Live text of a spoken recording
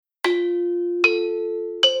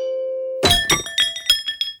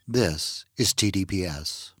This is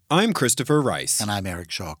TDPS. I'm Christopher Rice. And I'm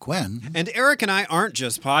Eric Shaw Quinn. And Eric and I aren't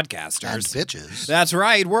just podcasters. And bitches. That's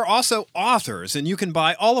right. We're also authors, and you can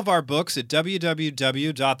buy all of our books at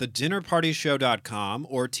www.thedinnerpartyshow.com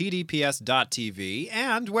or tdps.tv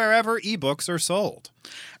and wherever ebooks are sold.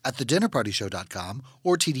 At thedinnerpartyshow.com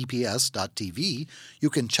or tdps.tv, you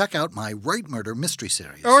can check out my Right Murder mystery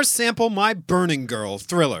series. Or sample my Burning Girl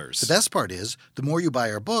thrillers. The best part is, the more you buy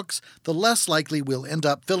our books, the less likely we'll end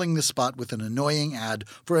up filling the spot with an annoying ad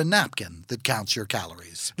for a napkin that counts your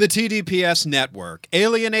calories. The TDPS Network,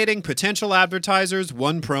 alienating potential advertisers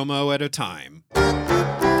one promo at a time.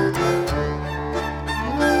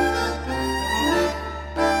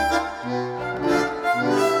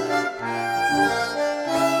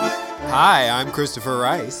 Hi, I'm Christopher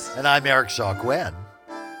Rice. And I'm Eric Shaw Quinn.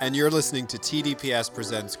 And you're listening to TDPS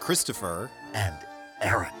Presents Christopher. And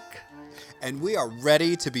Eric. And we are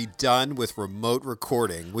ready to be done with remote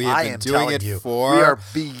recording. We have I been am doing telling it you, for we are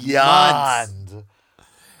beyond. months.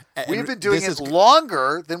 We've been doing it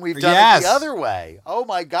longer than we've done it the other way. Oh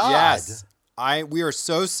my God. Yes. We are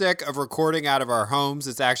so sick of recording out of our homes.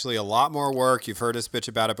 It's actually a lot more work. You've heard us bitch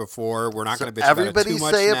about it before. We're not going to bitch about it too much now.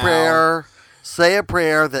 Everybody say a prayer. Say a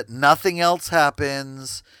prayer that nothing else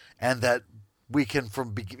happens and that we can,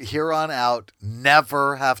 from here on out,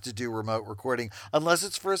 never have to do remote recording unless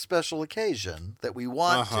it's for a special occasion that we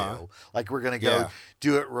want to. Like we're going to go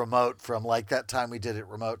do it remote from, like that time we did it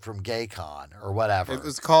remote from GayCon or whatever. It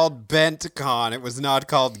was called BentCon. It was not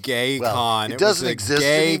called GayCon. Well, it doesn't exist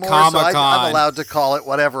Gay anymore, Comic-Con. so I'm allowed to call it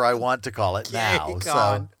whatever I want to call it now.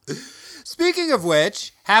 So. Speaking of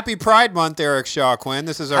which, happy Pride Month, Eric Shaw Quinn.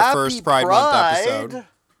 This is our first Pride Month episode.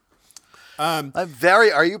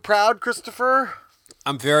 Are you proud, Christopher?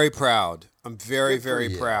 I'm very proud. I'm very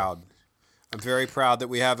proud. I'm very proud that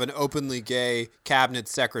we have an openly gay cabinet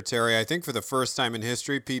secretary. I think for the first time in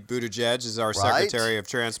history, Pete Buttigieg is our Secretary of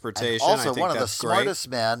Transportation. And also I think one of the smartest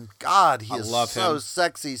men. God, he is so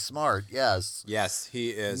sexy smart. Yes. Yes,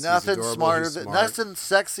 he is. Nothing nothing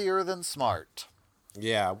sexier than smart.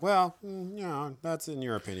 Yeah, well, that's in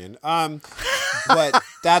your opinion. But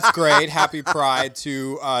that's great. Happy Pride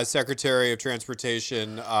to Secretary of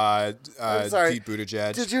Transportation, Pete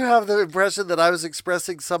Buttigieg. Did you have the impression that I was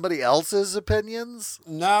expressing somebody else's opinions?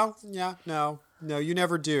 No, you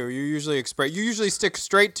never do. You usually stick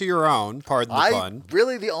straight to your own, pardon the pun.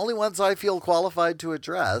 Really, the only ones I feel qualified to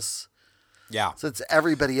address. Yeah. Since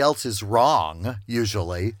everybody else is wrong,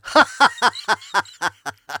 usually.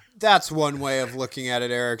 That's one way of looking at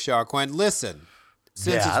it, Eric Shaw Quinn. Listen,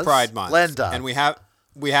 since it's Pride Month, and we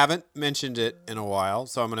haven't mentioned it in a while,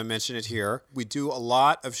 so I'm going to mention it here. We do a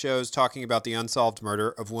lot of shows talking about the unsolved murder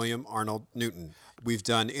of William Arnold Newton. We've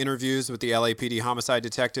done interviews with the LAPD homicide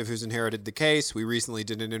detective who's inherited the case. We recently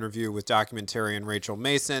did an interview with documentarian Rachel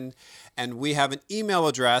Mason, and we have an email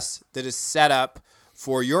address that is set up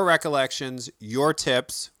for your recollections, your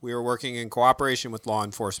tips. We are working in cooperation with law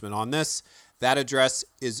enforcement on this. That address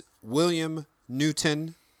is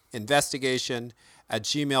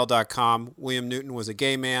williamnewtoninvestigation@gmail.com. William Newton was a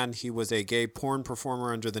gay man. He was a gay porn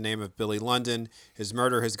performer under the name of Billy London. His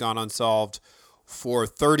murder has gone unsolved for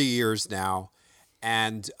 30 years now.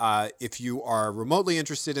 And if you are remotely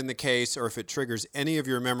interested in the case or if it triggers any of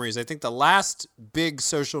your memories, I think the last big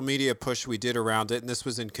social media push we did around it, and this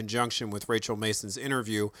was in conjunction with Rachel Mason's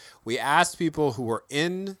interview, we asked people who were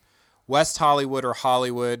in West Hollywood or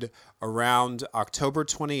Hollywood around October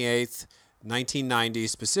 28th, 1990,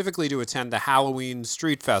 specifically to attend the Halloween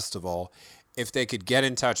Street Festival, if they could get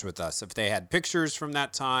in touch with us, if they had pictures from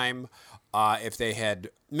that time, if they had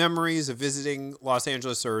memories of visiting Los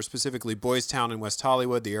Angeles or specifically Boys Town in West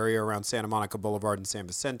Hollywood, the area around Santa Monica Boulevard and San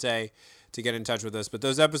Vicente, to get in touch with us. But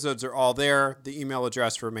those episodes are all there. The email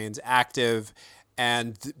address remains active.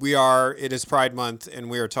 And it is Pride Month, and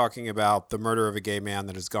we are talking about the murder of a gay man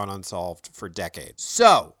that has gone unsolved for decades.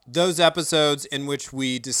 So those episodes in which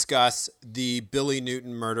we discuss the Billy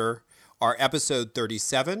Newton murder are episode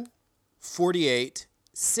 37, 48,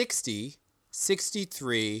 60,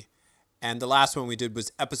 63, and the last one we did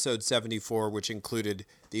was episode 74, which included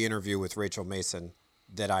the interview with Rachel Mason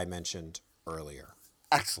that I mentioned earlier.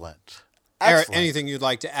 Excellent. Eric, anything you'd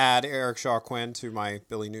like to add, Eric Shaw Quinn, to my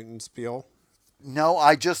Billy Newton spiel? No,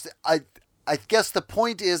 I guess the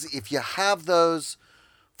point is, if you have those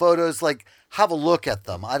photos, like, have a look at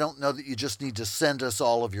them. I don't know that you just need to send us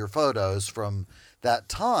all of your photos from that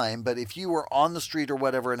time, but if you were on the street or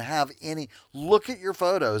whatever and have any, look at your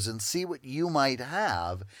photos and see what you might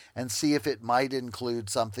have and see if it might include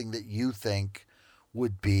something that you think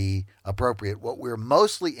would be appropriate. What we're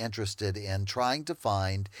mostly interested in trying to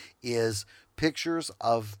find is pictures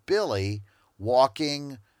of Billy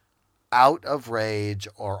walking out of rage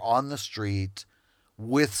or on the street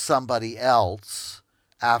with somebody else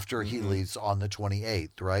after he leaves on the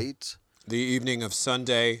 28th, right? The evening of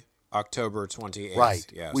Sunday, October 28th. Right.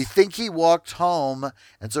 Yes. We think he walked home,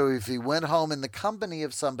 and so if he went home in the company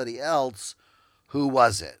of somebody else, who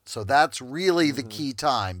was it? So that's really the key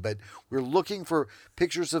time. But we're looking for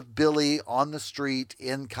pictures of Billy on the street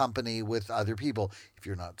in company with other people. If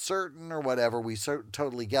you're not certain or whatever, we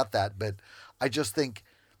totally get that. But I just think,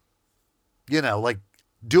 like,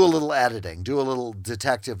 do a little editing, do a little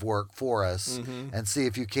detective work for us, and see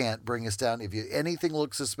if you can't bring us down. If anything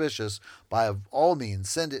looks suspicious, by all means,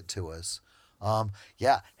 send it to us.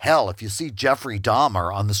 Hell, if you see Jeffrey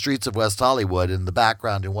Dahmer on the streets of West Hollywood in the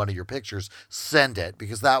background in one of your pictures, send it,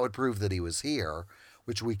 because that would prove that he was here,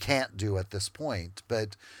 which we can't do at this point.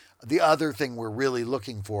 But the other thing we're really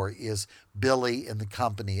looking for is Billy in the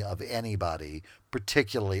company of anybody,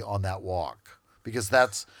 particularly on that walk, because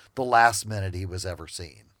that's the last minute he was ever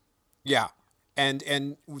seen. Yeah.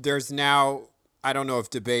 And there's now, I don't know if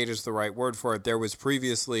debate is the right word for it. There was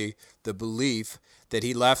previously the belief that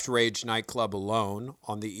he left Rage nightclub alone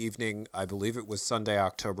on the evening, I believe it was Sunday,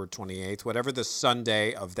 October 28th, whatever the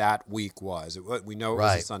Sunday of that week was. We know it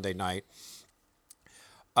was a Sunday night.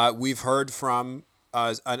 We've heard from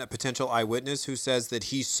a potential eyewitness who says that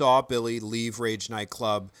he saw Billy leave Rage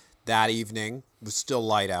nightclub that evening, was still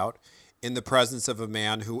light out, in the presence of a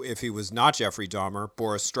man who, if he was not Jeffrey Dahmer,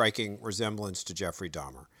 bore a striking resemblance to Jeffrey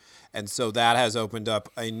Dahmer. And so that has opened up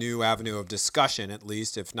a new avenue of discussion, at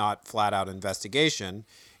least, if not flat-out investigation,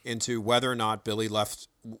 into whether or not Billy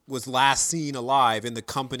was last seen alive in the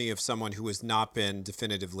company of someone who has not been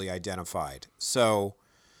definitively identified. So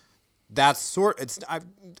that's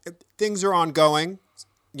things are ongoing.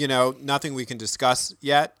 Nothing we can discuss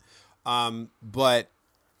yet. But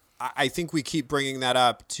I think we keep bringing that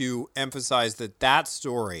up to emphasize that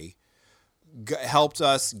story helped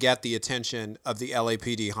us get the attention of the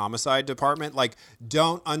LAPD homicide department. Like,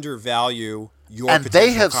 don't undervalue your and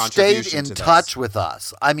they have contribution stayed in to touch with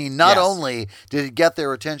us. I mean, not only did it get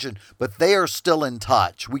their attention, but they are still in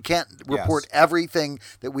touch. We can't report everything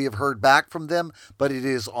that we have heard back from them, but it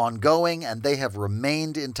is ongoing, and they have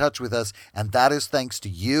remained in touch with us, and that is thanks to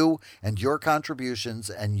you and your contributions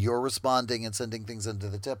and your responding and sending things into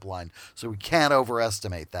the tip line. So we can't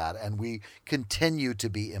overestimate that, and we continue to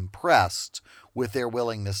be impressed with their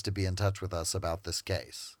willingness to be in touch with us about this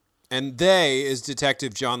case. And they is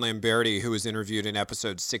Detective John Lamberti, who was interviewed in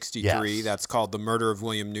episode 63. Yes. That's called The Murder of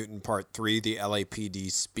William Newton, Part 3, The LAPD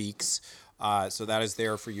Speaks. So that is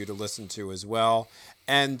there for you to listen to as well.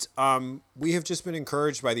 And we have just been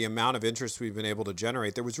encouraged by the amount of interest we've been able to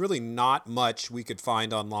generate. There was really not much we could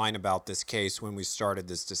find online about this case when we started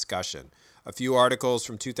this discussion. A few articles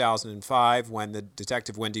from 2005 when the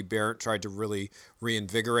detective Wendy Barrett tried to really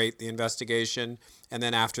reinvigorate the investigation. And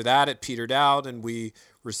then after that, it petered out, and we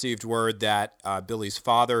received word that Billy's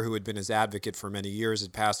father, who had been his advocate for many years,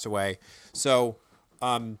 had passed away. So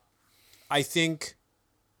I think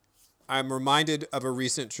I'm reminded of a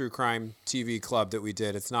recent true crime TV club that we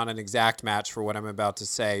did. It's not an exact match for what I'm about to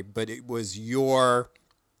say, but it was your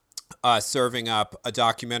serving up a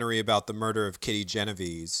documentary about the murder of Kitty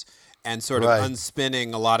Genovese and sort of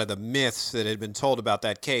unspinning a lot of the myths that had been told about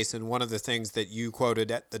that case. And one of the things that you quoted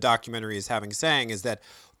at the documentary as having saying is that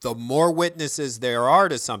the more witnesses there are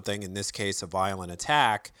to something, in this case a violent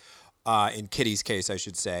attack, in Kitty's case I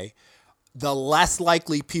should say, the less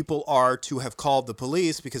likely people are to have called the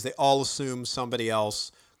police because they all assume somebody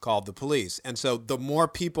else called the police. And so the more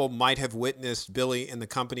people might have witnessed Billy in the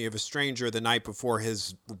company of a stranger the night before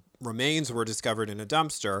his remains were discovered in a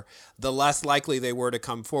dumpster, the less likely they were to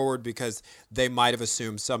come forward because they might have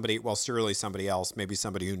assumed somebody else, maybe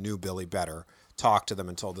somebody who knew Billy better, talked to them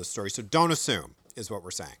and told the story. So don't assume, is what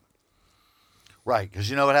we're saying. Right, because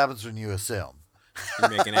you know what happens when you assume. You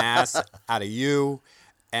make an ass out of you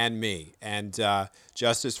and me. And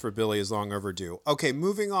justice for Billy is long overdue. Okay,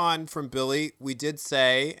 moving on from Billy, we did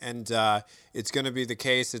say, and it's going to be the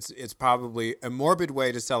case, it's probably a morbid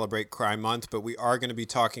way to celebrate Crime Month, but we are going to be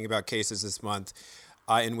talking about cases this month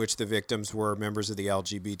in which the victims were members of the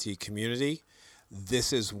LGBT community.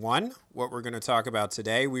 This is one, what we're going to talk about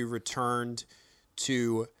today. We returned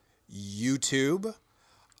to YouTube,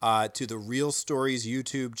 to the Real Stories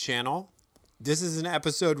YouTube channel. This is an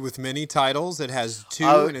episode with many titles. It has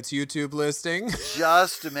 2 in its YouTube listing.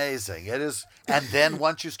 Just amazing. It is. And then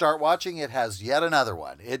once you start watching, it has yet another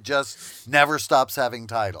one. It just never stops having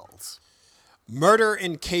titles. Murder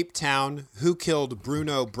in Cape Town, Who Killed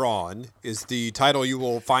Bruno Braun is the title. You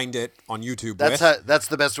will find it on YouTube That's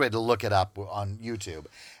the best way to look it up on YouTube.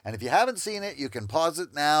 And if you haven't seen it, you can pause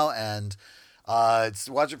it now and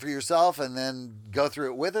Watch it for yourself and then go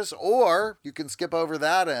through it with us, or you can skip over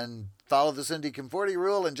that and follow the Cindy Conforti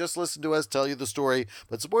rule and just listen to us tell you the story.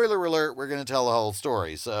 But spoiler alert, we're going to tell the whole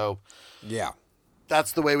story. So Yeah.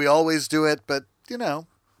 that's the way we always do it. But,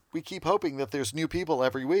 we keep hoping that there's new people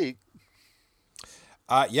every week.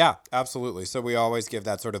 Yeah, absolutely. So we always give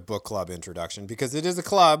that sort of book club introduction because it is a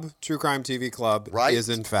club. True Crime TV Club is,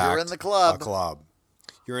 in fact, you're in the club. A club.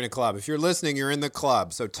 You're in a club. If you're listening, you're in the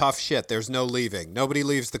club. So tough shit. There's no leaving. Nobody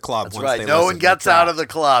leaves the club. That's once right. They No listen. one gets out of the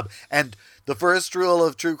club. And the first rule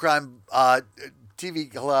of True Crime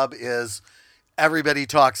TV Club is everybody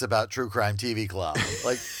talks about True Crime TV Club.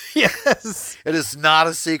 Like, Yes. it is not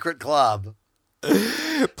a secret club.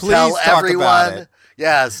 Please Tell talk everyone. about it.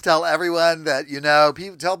 Yes, tell everyone that you know.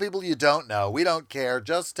 Tell people you don't know. We don't care.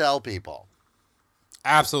 Just tell people.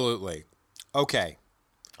 Absolutely. Okay.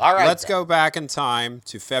 All right. Let's go back in time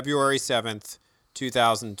to February 7th,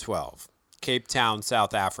 2012, Cape Town,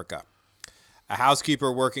 South Africa. A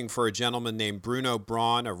housekeeper working for a gentleman named Bruno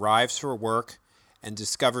Braun arrives for work and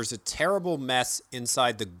discovers a terrible mess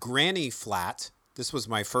inside the granny flat. This was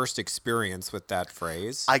my first experience with that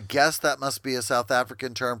phrase. I guess that must be a South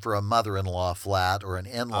African term for a mother-in-law flat or an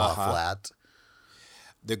in-law flat.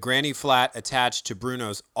 The granny flat attached to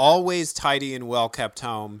Bruno's always tidy and well-kept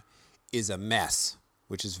home is a mess,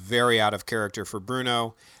 which is very out of character for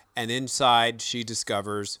Bruno. And inside, she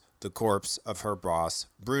discovers the corpse of her boss,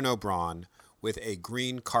 Bruno Braun, with a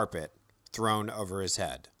green carpet thrown over his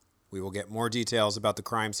head. We will get more details about the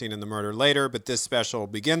crime scene and the murder later, but this special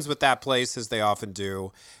begins with that place, as they often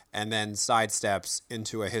do, and then sidesteps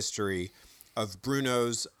into a history of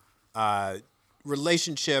Bruno's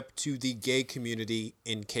relationship to the gay community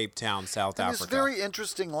in Cape Town, South Africa. His very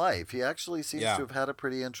interesting life. He actually seems to have had a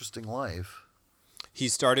pretty interesting life. He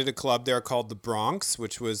started a club there called the Bronx,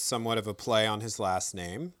 which was somewhat of a play on his last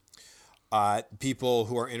name. People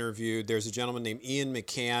who are interviewed, there's a gentleman named Ian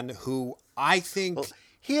McCann who I think... Well,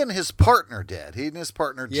 he and his partner did. He and his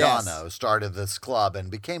partner, Yes. Jono, started this club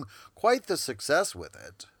and became quite the success with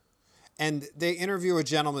it. And they interview a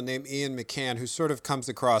gentleman named Ian McCann who sort of comes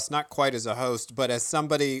across not quite as a host, but as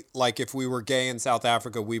somebody like if we were gay in South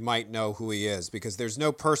Africa, we might know who he is because there's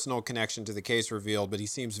no personal connection to the case revealed, but he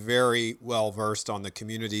seems very well versed on the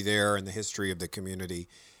community there and the history of the community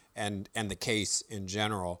and the case in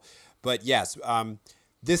general. But yes,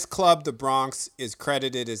 this club, the Bronx, is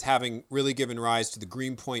credited as having really given rise to the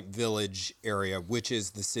Greenpoint Village area, which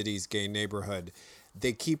is the city's gay neighborhood.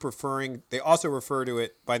 They also refer to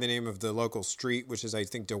it by the name of the local street, which is, I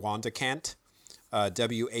think, Waterkant,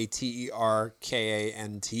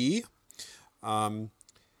 Waterkant.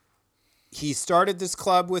 He started this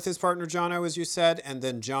club with his partner, Jono, as you said, and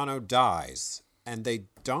then Jono dies. And they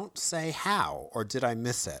don't say how, or did I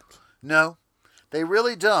miss it? No, they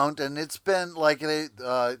really don't. And it's been like it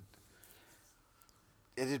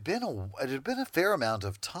had been a fair amount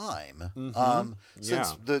of time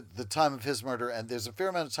since the time of his murder, and there's a fair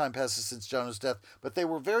amount of time passes since Jono's death. But they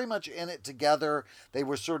were very much in it together. They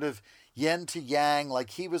were sort of yin to yang.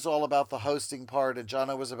 Like he was all about the hosting part, and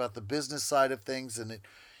Jono was about the business side of things. And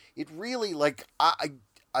it really like I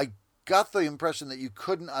got the impression that you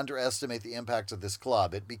couldn't underestimate the impact of this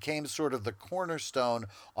club. It became sort of the cornerstone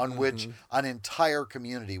on which an entire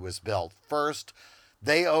community was built. First,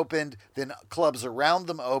 they opened, then clubs around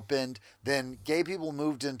them opened, then gay people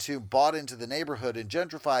bought into the neighborhood and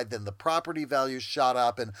gentrified, then the property values shot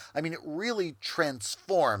up. And I mean, it really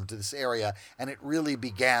transformed this area, and it really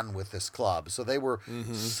began with this club. So they were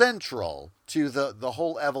central to the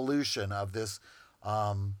whole evolution of this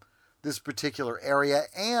this particular area.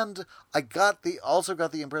 And I also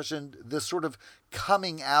got the impression this sort of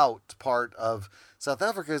coming out part of South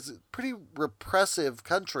Africa is a pretty repressive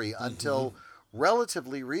country until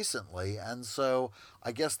relatively recently, and so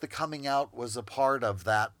I guess the coming out was a part of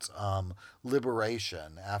that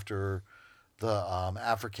liberation after the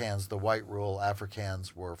Afrikaans, the white rule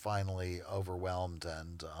Afrikaans were finally overwhelmed,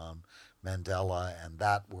 and Mandela and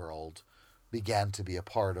that world began to be a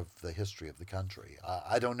part of the history of the country.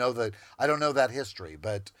 I don't know that history,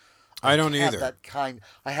 but I don't either.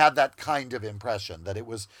 I had that kind of impression that it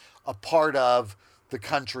was a part of the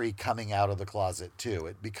country coming out of the closet too,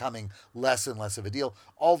 it becoming less and less of a deal.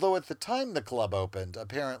 Although at the time the club opened,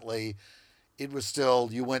 apparently it was still,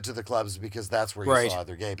 you went to the clubs because that's where you saw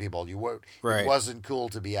other gay people. It wasn't cool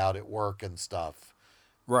to be out at work and stuff.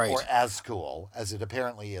 Right. Or as cool as it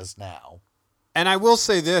apparently is now. And I will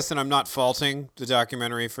say this, and I'm not faulting the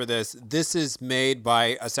documentary for this. This is made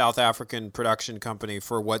by a South African production company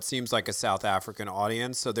for what seems like a South African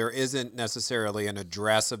audience. So there isn't necessarily an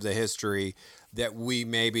address of the history that we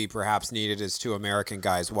maybe perhaps needed as two American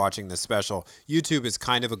guys watching this special. YouTube is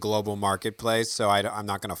kind of a global marketplace, so I'm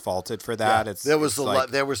not going to fault it for that. Yeah, It's there was it's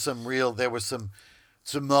like, there were some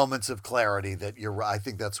moments of clarity that you're right. I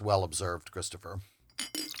think that's well observed, Christopher.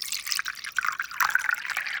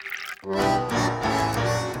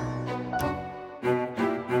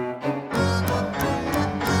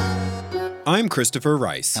 I'm Christopher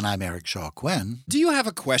Rice. And I'm Eric Shaw Quinn. Do you have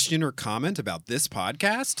a question or comment about this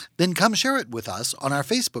podcast? Then come share it with us on our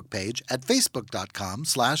Facebook page at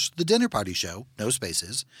facebook.com/The Dinner Party Show, no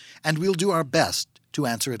spaces, and we'll do our best to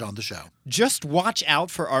answer it on the show. Just watch out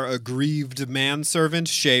for our aggrieved manservant,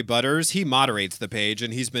 Shea Butters. He moderates the page,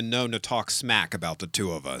 and he's been known to talk smack about the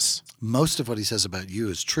two of us. Most of what he says about you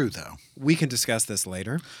is true, though. We can discuss this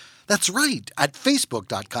later. That's right, at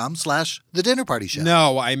facebook.com/The Dinner Party Show.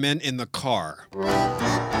 No, I meant in the car.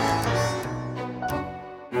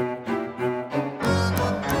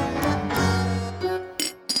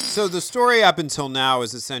 So the story up until now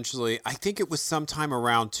is essentially, I think it was sometime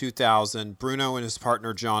around 2000, Bruno and his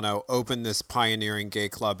partner Jono opened this pioneering gay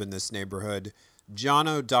club in this neighborhood.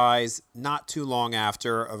 Jono dies not too long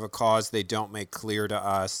after of a cause they don't make clear to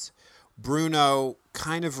us. Bruno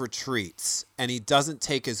kind of retreats, and he doesn't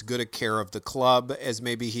take as good a care of the club as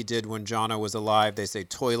maybe he did when Jono was alive. They say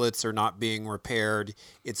toilets are not being repaired.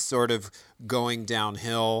 It's sort of going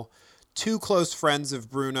downhill. Two close friends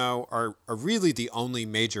of Bruno are really the only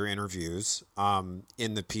major interviews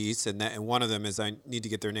in the piece, and one of them is, I need to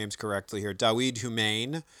get their names correctly here, Dawid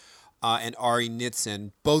Humain and Ari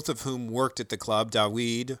Nitzan, both of whom worked at the club.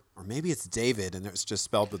 Dawid, or maybe it's David, and it's just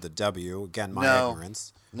spelled with a W. Again, my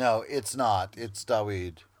ignorance. No, it's not. It's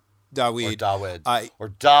Dawid. Dawid. Or Dawid. Or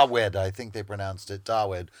Dawid. I think they pronounced it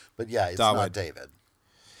Dawid. But yeah, it's Dawid. not David.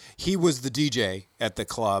 He was the DJ at the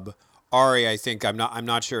club. Ari, I think, I'm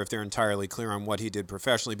not sure if they're entirely clear on what he did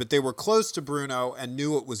professionally, but they were close to Bruno and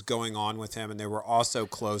knew what was going on with him, and they were also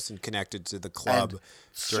close and connected to the club. And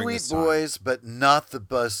during sweet this time. boys, but not the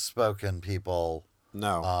best-spoken people.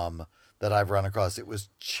 No. That I've run across. It was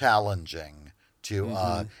challenging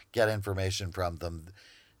to get information from them.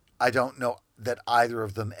 I don't know that either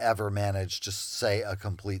of them ever managed to say a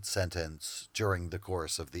complete sentence during the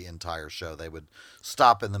course of the entire show. They would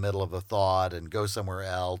stop in the middle of a thought and go somewhere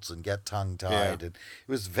else and get tongue-tied. Yeah. And it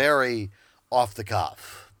was very off the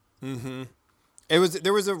cuff. Mm-hmm.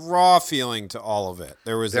 There was a raw feeling to all of it.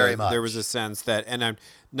 There was Very much. There was a sense that, and I'm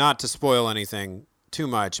not to spoil anything too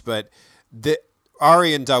much, but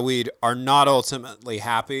Ari and Dawid are not ultimately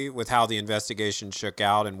happy with how the investigation shook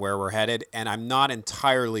out and where we're headed, and I'm not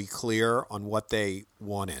entirely clear on what they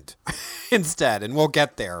wanted instead. And we'll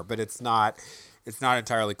get there, but it's not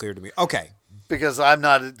entirely clear to me. Okay. Because I'm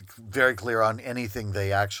not very clear on anything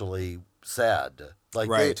they actually said. Like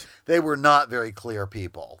right. they were not very clear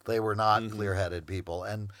people. They were not clear-headed people.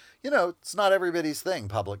 And, it's not everybody's thing,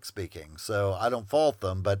 public speaking. So I don't fault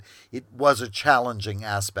them, but it was a challenging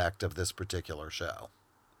aspect of this particular show.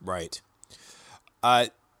 Right.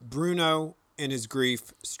 Bruno, in his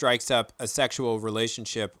grief, strikes up a sexual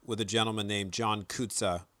relationship with a gentleman named John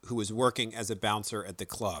Kutza, who was working as a bouncer at the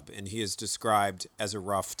club, and he is described as a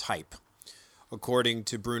rough type. According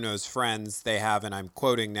to Bruno's friends, they have, and I'm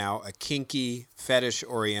quoting now, a kinky,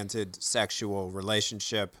 fetish-oriented sexual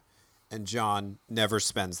relationship, and John never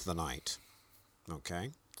spends the night.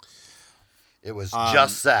 Okay? It was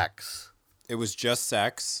just sex. It was just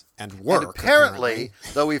sex and work. And apparently,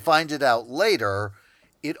 though we find it out later,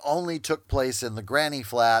 it only took place in the granny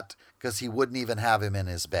flat because he wouldn't even have him in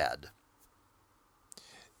his bed.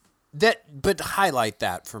 But highlight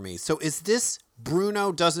that for me. So is this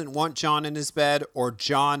Bruno doesn't want John in his bed, or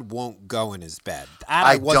John won't go in his bed?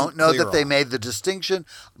 I don't know that they made the distinction.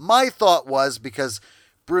 My thought was because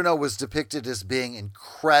Bruno was depicted as being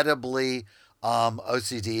incredibly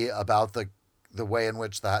OCD about the way in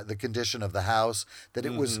which the condition of the house, that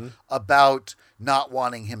it was about not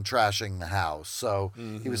wanting him trashing the house. So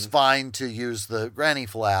he was fine to use the granny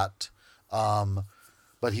flat,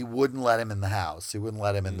 but he wouldn't let him in the house. He wouldn't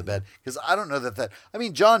let him in the bed. Because I don't know that... I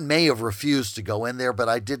mean, John may have refused to go in there, but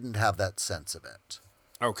I didn't have that sense of it.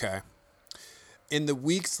 Okay. In the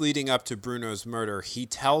weeks leading up to Bruno's murder, he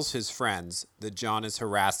tells his friends that John is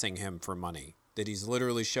harassing him for money, that he's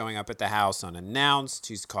literally showing up at the house unannounced,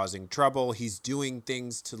 he's causing trouble, he's doing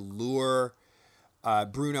things to lure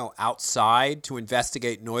Bruno outside to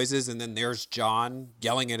investigate noises, and then there's John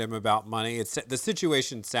yelling at him about money. The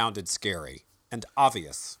situation sounded scary and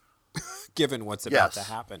obvious, given what's about to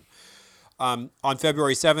happen. On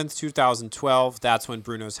February 7th, 2012, that's when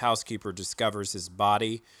Bruno's housekeeper discovers his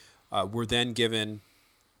body. We're then given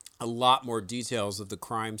a lot more details of the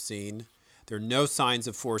crime scene. There are no signs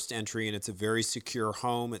of forced entry, and it's a very secure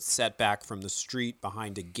home. It's set back from the street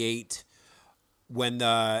behind a gate. When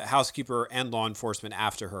the housekeeper and law enforcement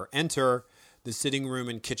after her enter, the sitting room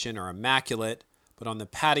and kitchen are immaculate, but on the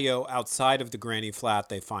patio outside of the granny flat,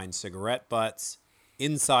 they find cigarette butts.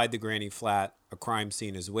 Inside the granny flat, a crime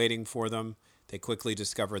scene is waiting for them. They quickly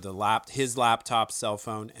discover his laptop, cell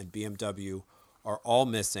phone, and BMW are all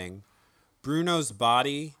missing. Bruno's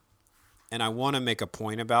body, and I want to make a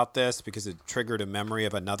point about this because it triggered a memory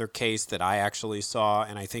of another case that I actually saw,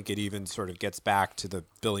 and I think it even sort of gets back to the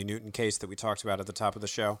Billy Newton case that we talked about at the top of the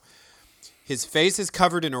show. His face is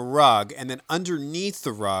covered in a rug, and then underneath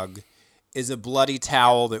the rug is a bloody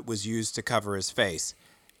towel that was used to cover his face.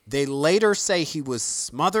 They later say he was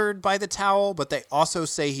smothered by the towel, but they also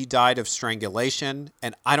say he died of strangulation.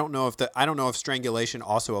 And I don't know if strangulation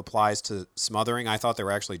also applies to smothering. I thought they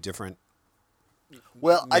were actually different.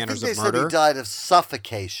 Well, I think they said he died of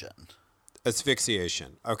suffocation.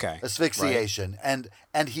 Asphyxiation. Okay. Asphyxiation. Right.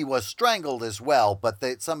 And he was strangled as well, but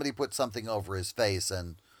somebody put something over his face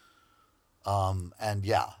and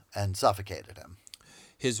suffocated him.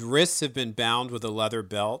 His wrists have been bound with a leather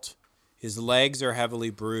belt. His legs are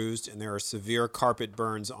heavily bruised, and there are severe carpet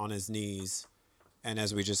burns on his knees. And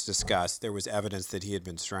as we just discussed, there was evidence that he had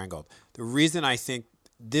been strangled. The reason I think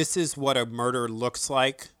this is what a murder looks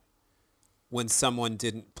like when someone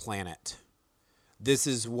didn't plan it. This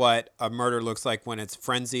is what a murder looks like when it's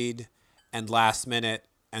frenzied and last minute,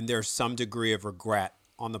 and there's some degree of regret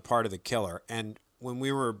on the part of the killer. And when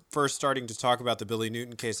we were first starting to talk about the Billy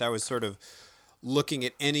Newton case, I was sort of looking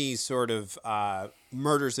at any sort of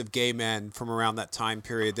murders of gay men from around that time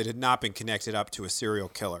period that had not been connected up to a serial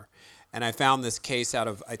killer. And I found this case out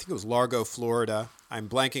of, I think it was Largo, Florida. I'm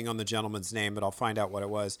blanking on the gentleman's name, but I'll find out what it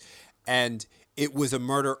was. And it was a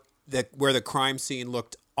murder where the crime scene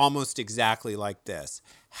looked almost exactly like this.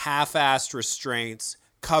 Half-assed restraints,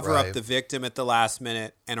 cover up the victim at the last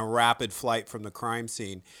minute, and a rapid flight from the crime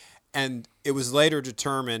scene. And it was later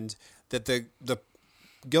determined that the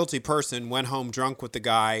guilty person went home drunk with the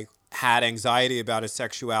guy, had anxiety about his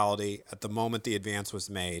sexuality at the moment the advance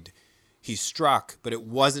was made. He struck, but it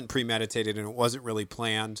wasn't premeditated and it wasn't really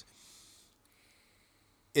planned.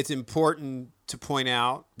 It's important to point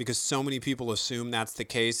out, because so many people assume that's the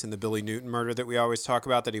case in the Billy Newton murder that we always talk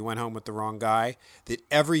about, that he went home with the wrong guy, that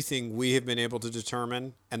everything we have been able to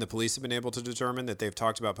determine and the police have been able to determine that they've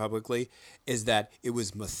talked about publicly is that it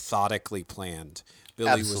was methodically planned.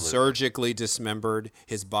 Billy was surgically dismembered.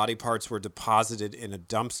 His body parts were deposited in a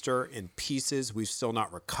dumpster in pieces. We've still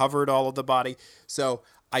not recovered all of the body. So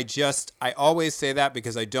I always say that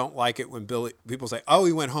because I don't like it when people say, oh,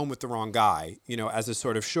 he went home with the wrong guy, as a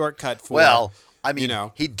sort of shortcut for,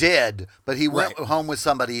 he did, but he went home with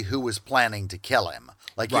somebody who was planning to kill him.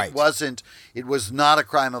 It was not a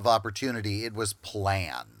crime of opportunity. It was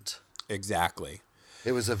planned. Exactly.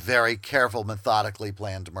 It was a very careful, methodically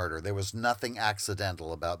planned murder. There was nothing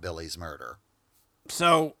accidental about Billy's murder.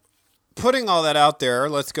 So, putting all that out there,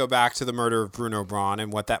 let's go back to the murder of Bruno Braun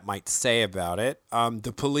and what that might say about it.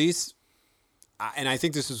 The police, and I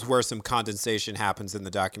think this is where some condensation happens in the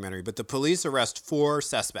documentary, but the police arrest 4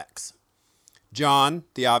 suspects. John,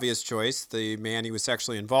 the obvious choice, the man he was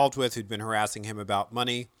sexually involved with who'd been harassing him about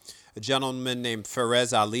money. A gentleman named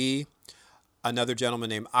Farez Ali. Another gentleman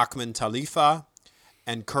named Ahmed Talifa.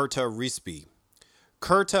 And Kurta Rispi.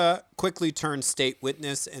 Kurta quickly turns state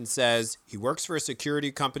witness and says he works for a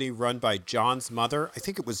security company run by John's mother. I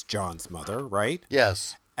think it was John's mother, right?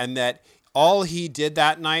 Yes. And that all he did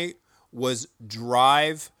that night was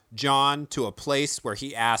drive John to a place where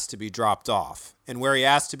he asked to be dropped off. And where he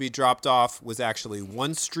asked to be dropped off was actually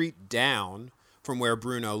 1 street down from where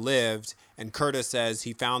Bruno lived. And Kurta says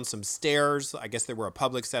he found some stairs. I guess there were a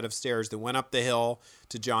public set of stairs that went up the hill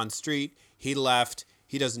to John Street. He left.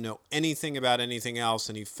 He doesn't know anything about anything else,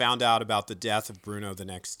 and he found out about the death of Bruno the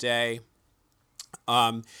next day.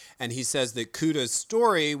 And he says that Kurta's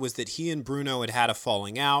story was that he and Bruno had had a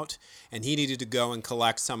falling out, and he needed to go and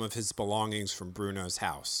collect some of his belongings from Bruno's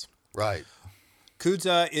house. Right.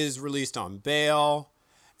 Kurta is released on bail,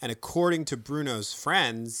 and according to Bruno's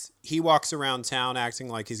friends, he walks around town acting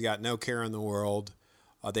like he's got no care in the world.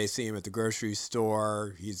 They see him at the grocery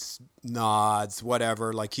store. He nods,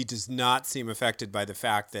 whatever. Like, he does not seem affected by the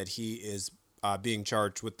fact that he is being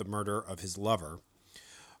charged with the murder of his lover.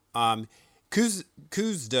 Kuzda,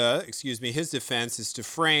 his defense is to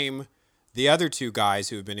frame the other 2 guys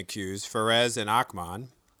who have been accused, Farez and Ahmed.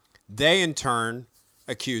 They, in turn,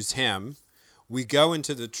 accuse him. We go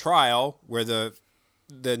into the trial where the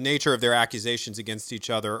nature of their accusations against each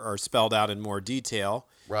other are spelled out in more detail.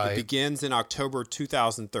 Right. It begins in October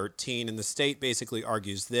 2013, and the state basically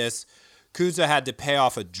argues this. Kuza had to pay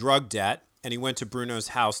off a drug debt, and he went to Bruno's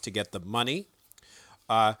house to get the money.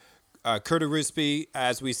 Kurta Rusby,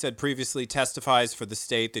 as we said previously, testifies for the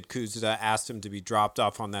state that Kuza asked him to be dropped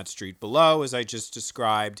off on that street below, as I just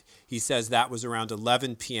described. He says that was around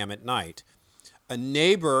 11 p.m. at night. A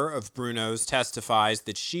neighbor of Bruno's testifies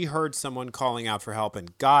that she heard someone calling out for help,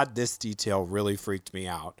 and God, this detail really freaked me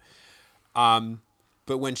out.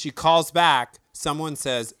 But when she calls back, someone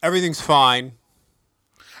says, "Everything's fine."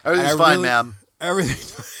 Everything's fine, ma'am.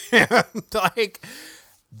 Everything's like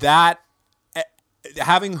that.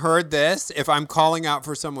 Having heard this, if I'm calling out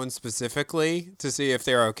for someone specifically to see if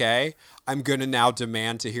they're okay, I'm going to now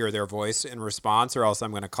demand to hear their voice in response, or else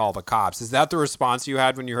I'm going to call the cops. Is that the response you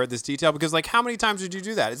had when you heard this detail? Because, like, how many times did you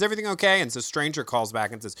do that? Is everything okay? And so a stranger calls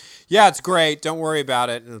back and says, "Yeah, it's great. Don't worry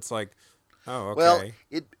about it." And it's like, oh, okay.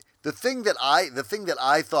 Well, the thing that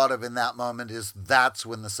I thought of in that moment is that's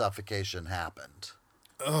when the suffocation happened.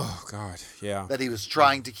 Oh, God. Yeah. That he was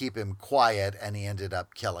trying to keep him quiet, and he ended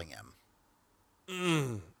up killing him.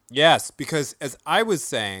 Yes, because as I was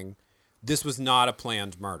saying, this was not a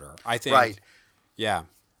planned murder. I think. Right. Yeah.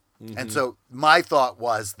 And so my thought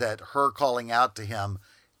was that her calling out to him,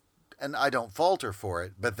 and I don't fault her for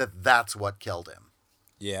it, but that's what killed him.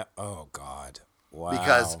 Yeah. Oh, God. Wow.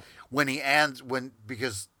 Because when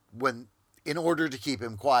in order to keep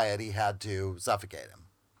him quiet, he had to suffocate him.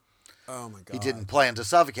 Oh, my God. He didn't plan to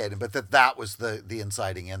suffocate him, but that was the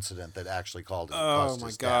inciting incident that actually caused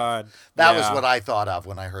his God. death. That was what I thought of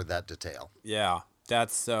when I heard that detail. Yeah.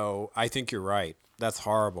 That's so, I think you're right. That's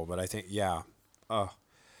horrible, but I think, yeah. Oh.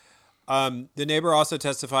 The neighbor also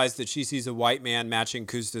testifies that she sees a white man matching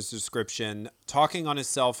Kusta's description talking on his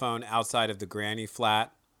cell phone outside of the granny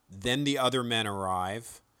flat. Then the other men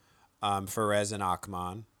arrive, Perez and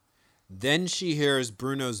Akman. Then she hears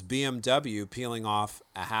Bruno's BMW peeling off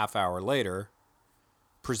a half hour later,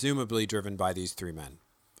 presumably driven by these three men,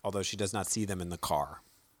 although she does not see them in the car.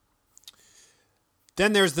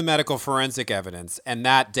 Then there's the medical forensic evidence, and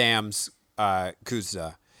that damns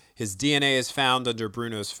Kuza. His DNA is found under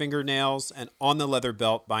Bruno's fingernails and on the leather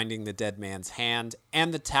belt binding the dead man's hand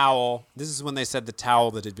and the towel. This is when they said the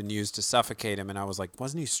towel that had been used to suffocate him, and I was like,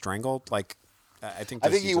 wasn't he strangled? Like, I think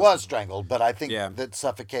he was strangled, but I think that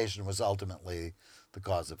suffocation was ultimately the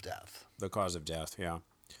cause of death. The cause of death, yeah.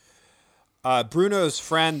 Bruno's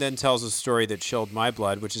friend then tells a story that chilled my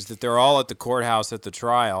blood, which is that they're all at the courthouse at the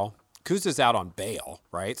trial. Kuza's out on bail,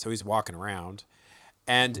 right? So he's walking around.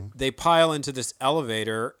 And they pile into this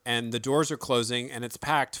elevator, and the doors are closing, and it's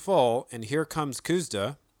packed full. And here comes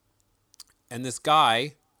Kuzda. And this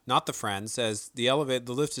guy, not the friend, says, the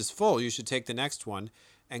lift is full. You should take the next one.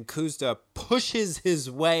 And Kuzda pushes his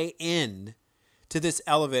way in to this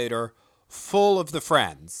elevator full of the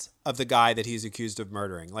friends of the guy that he's accused of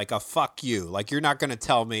murdering. Like a fuck you. Like, you're not going to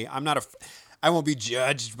tell me. I won't be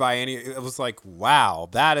judged by any. It was like, wow,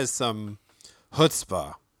 that is some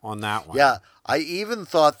chutzpah on that one. Yeah. I even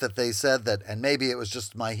thought that they said that, and maybe it was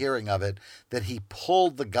just my hearing of it, that he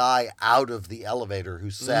pulled the guy out of the elevator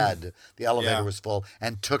who said the elevator was full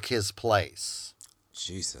and took his place.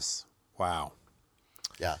 Jesus. Wow.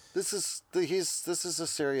 Yeah, this is a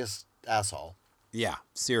serious asshole. Yeah,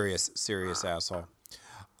 serious asshole.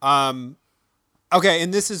 Okay,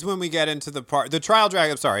 and this is when we get into the trial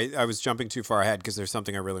drag. I'm sorry, I was jumping too far ahead because there's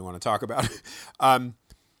something I really want to talk about.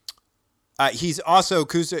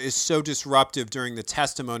 Kuza is so disruptive during the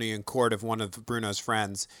testimony in court of one of Bruno's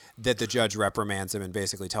friends that the judge reprimands him and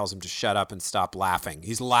basically tells him to shut up and stop laughing.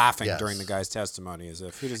 He's laughing during the guy's testimony as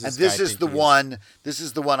if, who does this guy think he is? This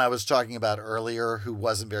is the one I was talking about earlier who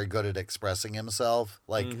wasn't very good at expressing himself.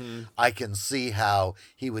 Like, I can see how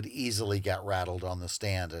he would easily get rattled on the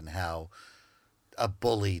stand and how a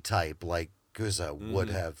bully type like Kuza would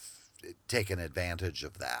have taken advantage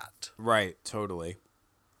of that. Right, totally.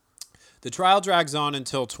 The trial drags on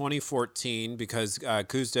until 2014 because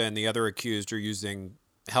Kuza and the other accused are using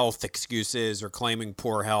health excuses or claiming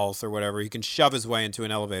poor health or whatever. He can shove his way into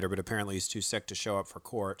an elevator, but apparently he's too sick to show up for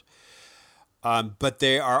court. But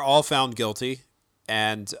they are all found guilty,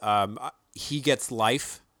 and he gets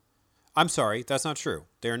life. I'm sorry, that's not true.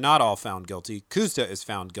 They're not all found guilty. Kuza is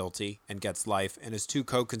found guilty and gets life, and his two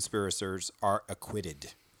co-conspirators are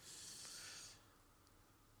acquitted.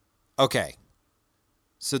 Okay.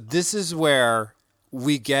 So this is where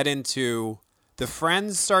we get into the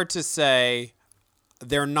friends start to say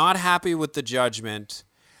they're not happy with the judgment,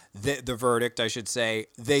 the verdict, I should say.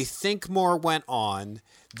 They think more went on.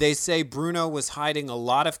 They say Bruno was hiding a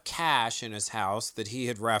lot of cash in his house that he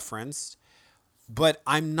had referenced, but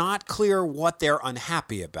I'm not clear what they're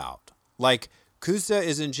unhappy about. Like, Kusa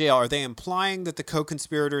is in jail. Are they implying that the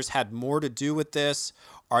co-conspirators had more to do with this?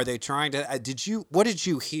 Are they trying to... what did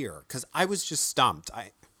you hear? Because I was just stumped.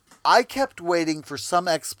 I kept waiting for some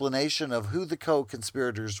explanation of who the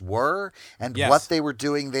co-conspirators were and Yes. what they were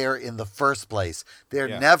doing there in the first place. There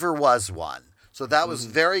never was one. So that was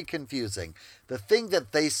very confusing. The thing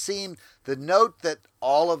that the note that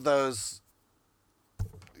all of those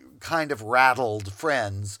kind of rattled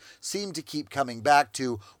friends seemed to keep coming back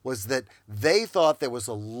to was that they thought there was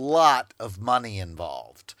a lot of money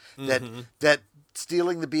involved. That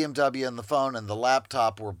stealing the BMW and the phone and the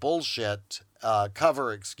laptop were bullshit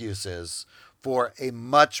cover excuses for a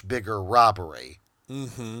much bigger robbery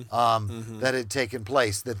that had taken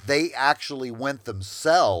place. That they actually went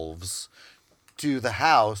themselves to the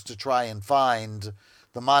house to try and find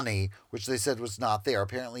the money, which they said was not there.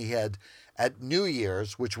 Apparently he had, at New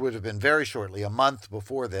Year's, which would have been very shortly, a month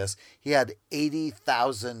before this, he had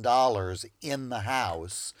 $80,000 in the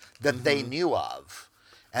house that they knew of.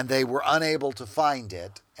 And they were unable to find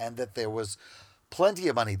it, and that there was plenty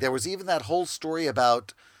of money. There was even that whole story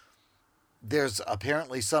about there's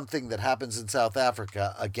apparently something that happens in South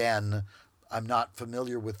Africa. Again, I'm not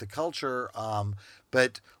familiar with the culture,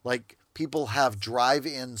 but like people have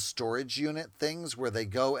drive-in storage unit things where they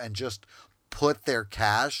go and just put their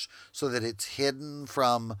cash so that it's hidden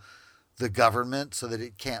from the government so that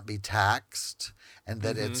it can't be taxed. And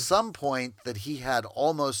that at some point that he had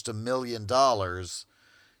almost $1 million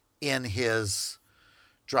in his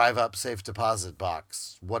drive-up safe deposit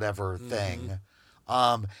box, whatever thing.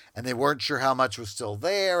 And they weren't sure how much was still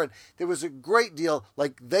there. And there was a great deal,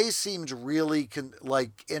 like they seemed really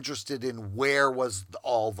interested in where was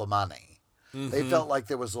all the money. They felt like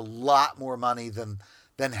there was a lot more money than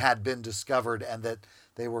had been discovered, and that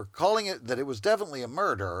they were calling it, that it was definitely a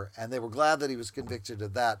murder, and they were glad that he was convicted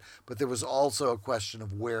of that. But there was also a question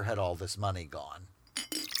of where had all this money gone.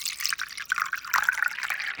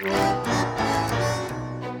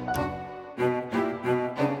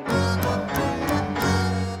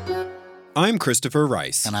 I'm Christopher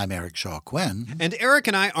Rice. And I'm Eric Shaw Quinn. And Eric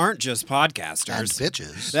and I aren't just podcasters. And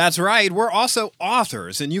bitches. That's right. We're also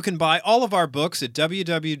authors, and you can buy all of our books at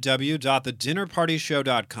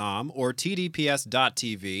www.thedinnerpartyshow.com or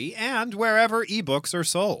tdps.tv and wherever ebooks are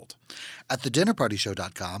sold. At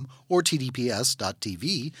thedinnerpartyshow.com or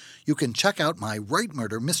tdps.tv, you can check out my Right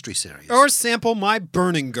Murder mystery series. Or sample my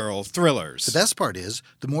Burning Girl thrillers. The best part is,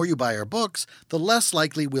 the more you buy our books, the less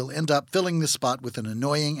likely we'll end up filling the spot with an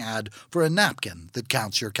annoying ad for a napkin that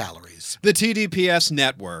counts your calories. The TDPS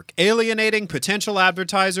Network, alienating potential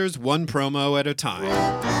advertisers one promo at a time.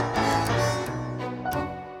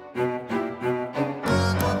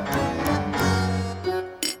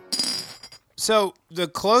 So the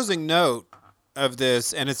closing note of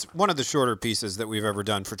this, and it's one of the shorter pieces that we've ever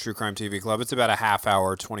done for True Crime TV Club. It's about a half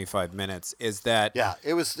hour, 25 minutes. Is that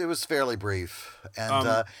it was fairly brief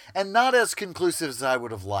and not as conclusive as I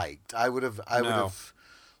would have liked. I would have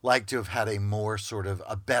liked to have had a more sort of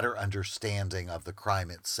a better understanding of the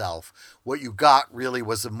crime itself. What you got really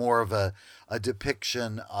was more of a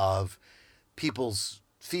depiction of people's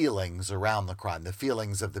feelings around the crime, the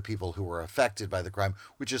feelings of the people who were affected by the crime,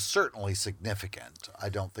 which is certainly significant. I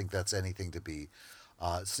don't think that's anything to be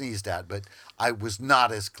sneezed at, but I was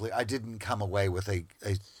not as clear. I didn't come away with a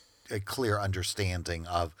clear understanding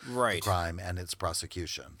of the crime and its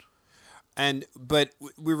prosecution. But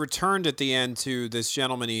we returned at the end to this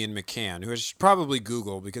gentleman, Ian McCann, who I should probably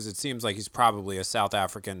Google because it seems like he's probably a South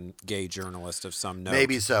African gay journalist of some note.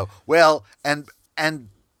 Maybe so. Well, and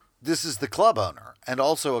this is the club owner, and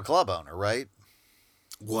also a club owner, right?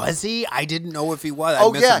 Was he? I didn't know if he was.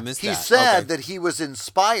 He said that he was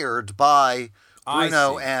inspired by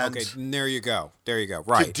Bruno and... Okay, and there you go.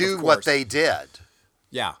 Right. To do what they did.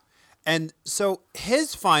 Yeah. And so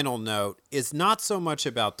his final note is not so much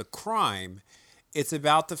about the crime. It's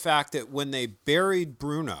about the fact that when they buried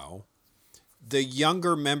Bruno, the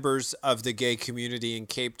younger members of the gay community in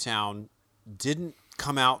Cape Town didn't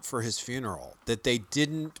come out for his funeral, that they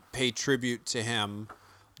didn't pay tribute to him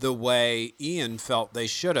the way Ian felt they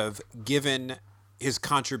should have, given his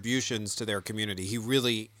contributions to their community. He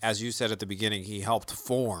really, as you said at the beginning, he helped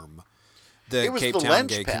form the Cape Town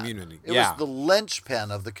gay community. It was the linchpin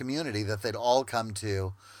of the community that they'd all come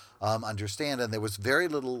to understand, and there was very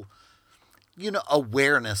little,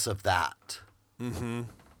 awareness of that. Mm-hmm.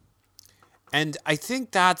 And I think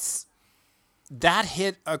that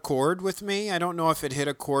hit a chord with me. I don't know if it hit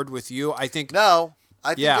a chord with you. I think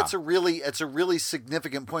it's a really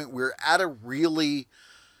significant point. We're at a really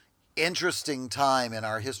interesting time in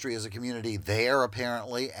our history as a community there,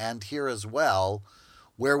 apparently, and here as well,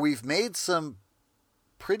 where we've made some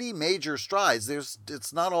pretty major strides.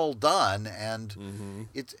 It's not all done, and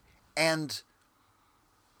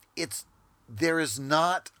there is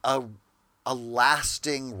not a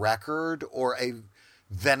lasting record or a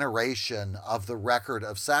veneration of the record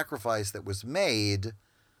of sacrifice that was made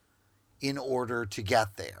in order to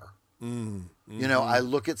get there. You know, I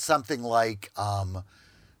look at something like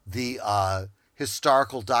the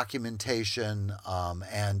historical documentation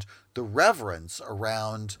and the reverence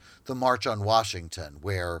around the March on Washington,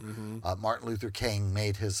 where Martin Luther King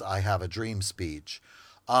made his "I Have a Dream" speech.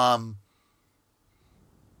 We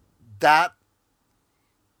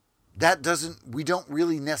don't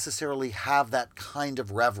really necessarily have that kind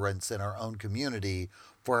of reverence in our own community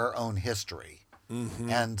for our own history.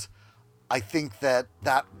 And I think that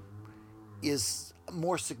is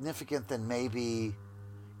more significant than maybe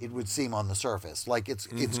it would seem on the surface. Like it's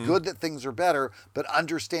good that things are better, but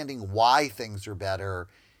understanding why things are better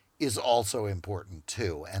is also important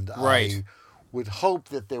too. And I would hope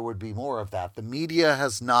that there would be more of that. The media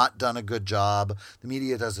has not done a good job. The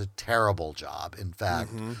media does a terrible job, in fact.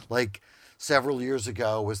 Like several years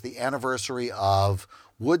ago was the anniversary of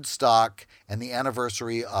Woodstock and the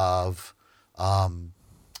anniversary of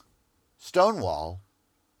Stonewall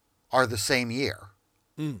are the same year.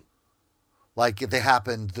 Like they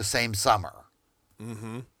happened the same summer.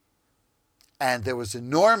 And there was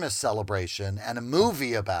enormous celebration and a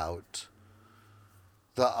movie about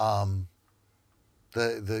the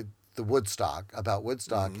Woodstock,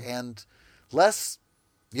 and less,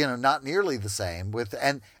 not nearly the same with,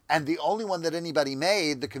 and the only one that anybody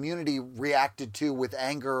made, the community reacted to with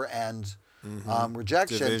anger and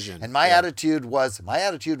rejection. Division. And my attitude was,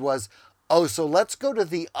 oh, so let's go to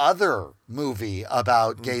the other movie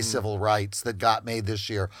about gay civil rights that got made this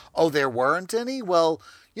year. Oh, there weren't any? Well,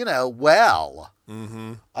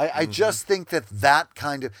 I just think that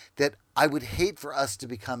kind of, that I would hate for us to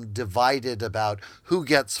become divided about who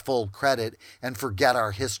gets full credit and forget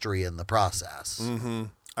our history in the process.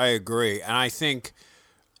 I agree. And I think,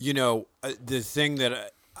 the thing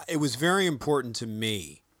that it was very important to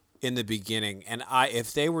me in the beginning, and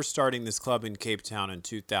if they were starting this club in Cape Town in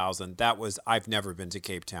 2000, I've never been to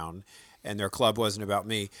Cape Town, and their club wasn't about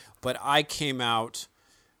me, but I came out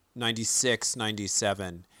 96,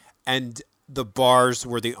 97, and the bars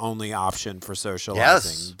were the only option for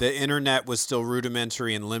socializing. Yes. The internet was still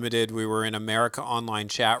rudimentary and limited. We were in America Online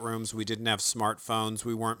chat rooms. We didn't have smartphones.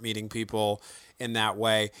 We weren't meeting people in that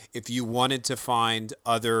way. If you wanted to find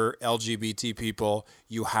other LGBT people,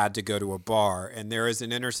 you had to go to a bar. And there is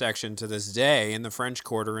an intersection to this day in the French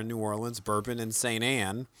Quarter in New Orleans, Bourbon and St.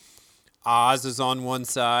 Anne. Oz is on one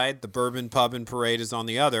side, the Bourbon Pub and Parade is on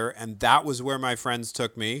the other, and that was where my friends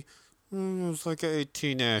took me. It was like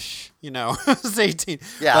 18-ish, it was 18.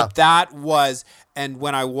 Yeah. But that was, and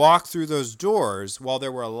when I walked through those doors, while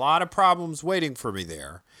there were a lot of problems waiting for me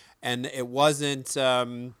there, and it wasn't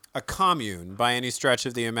a commune by any stretch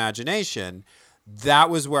of the imagination, that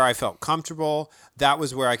was where I felt comfortable. That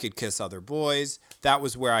was where I could kiss other boys. That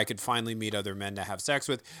was where I could finally meet other men to have sex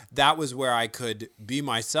with. That was where I could be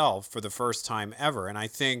myself for the first time ever. And I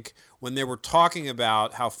think when they were talking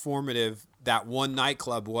about how formative that one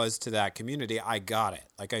nightclub was to that community, I got it.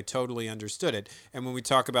 Like, I totally understood it. And when we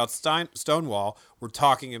talk about Stonewall, we're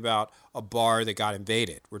talking about a bar that got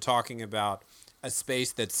invaded. We're talking about a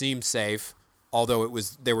space that seemed safe, although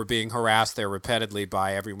they were being harassed there repeatedly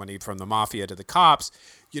by everyone from the mafia to the cops.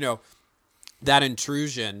 That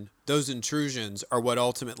intrusion, those intrusions are what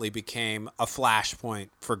ultimately became a flashpoint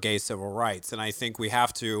for gay civil rights. And I think we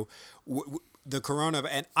have to, the corona,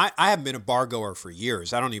 and I haven't been a bar goer for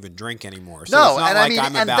years. I don't even drink anymore. So it's not like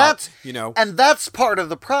I'm about, And that's part of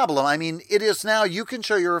the problem. I mean, it is now, you can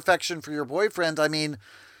show your affection for your boyfriend. I mean,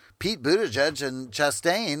 Pete Buttigieg and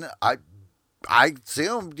Chastain, I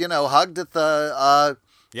assume, hugged at the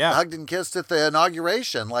hugged and kissed at the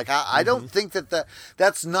inauguration. Like, I don't think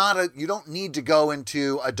that's not you don't need to go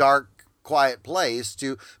into a dark, quiet place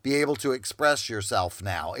to be able to express yourself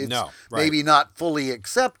now. It's maybe not fully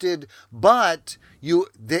accepted, but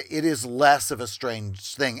it is less of a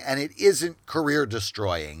strange thing, and it isn't career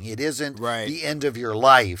destroying. It isn't the end of your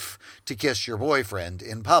life to kiss your boyfriend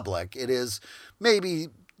in public. It is maybe,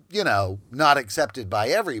 not accepted by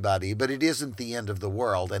everybody, but it isn't the end of the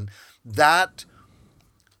world. And that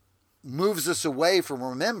moves us away from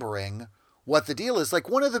remembering what the deal is. Like,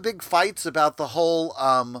 one of the big fights about the whole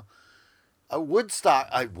Woodstock,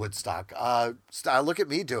 look at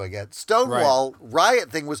me doing it, Stonewall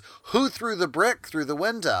riot thing was who threw the brick through the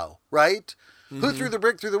window, right? Who threw the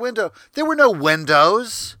brick through the window? There were no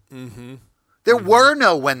windows. There were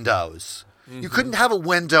no windows. You couldn't have a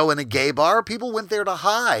window in a gay bar. People went there to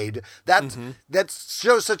hide. That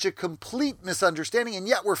shows such a complete misunderstanding. And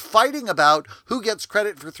yet we're fighting about who gets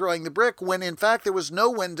credit for throwing the brick when, in fact, there was no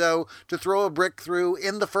window to throw a brick through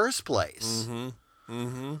in the first place.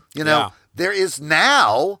 You know, there is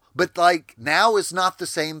now, but like now is not the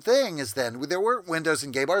same thing as then. There weren't windows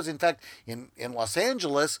in gay bars. In fact, in Los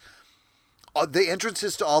Angeles, the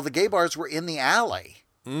entrances to all the gay bars were in the alley.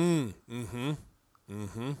 You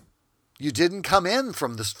didn't come in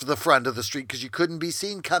from the front of the street because you couldn't be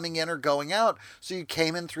seen coming in or going out. So you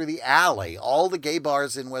came in through the alley. All the gay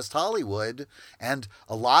bars in West Hollywood and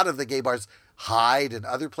a lot of the gay bars, Hyde and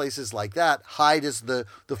other places like that. Hyde is the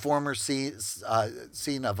former scene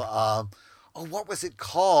of, what was it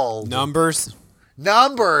called? Numbers,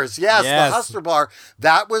 yes, Yes. The Hustler Bar.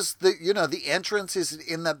 That was the entrance is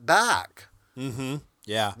in the back.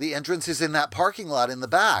 Yeah. The entrance is in that parking lot in the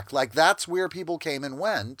back. Like that's where people came and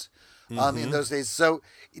went in those days. So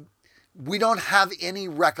we don't have any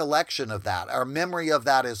recollection of that. Our memory of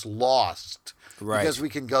that is lost because we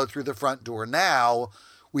can go through the front door now.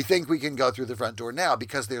 We think we can go through the front door now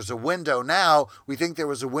because there's a window now. We think there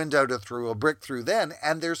was a window to throw a brick through then,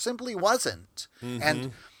 and there simply wasn't.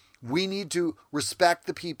 And we need to respect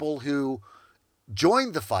the people who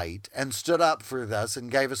joined the fight and stood up for us and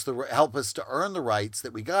gave us help us to earn the rights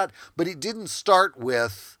that we got. But it didn't start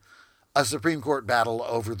with a Supreme Court battle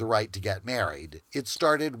over the right to get married. It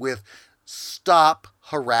started with stop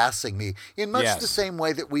harassing me in much the same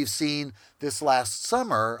way that we've seen this last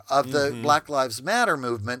summer of the Black Lives Matter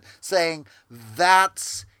movement saying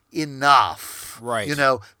that's enough. Right. You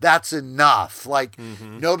know, that's enough. Like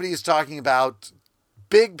nobody's talking about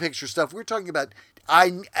big picture stuff. We're talking about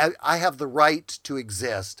I have the right to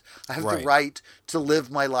exist. I have the right to live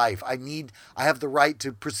my life. I have the right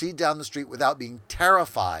to proceed down the street without being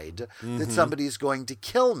terrified that somebody's going to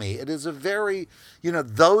kill me. It is a very,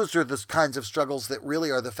 those are the kinds of struggles that really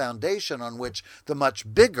are the foundation on which the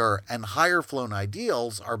much bigger and higher flown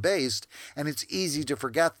ideals are based. And it's easy to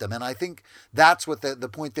forget them. And I think that's what the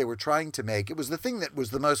point they were trying to make. It was the thing that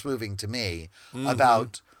was the most moving to me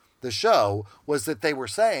about the show was that they were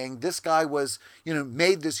saying this guy was,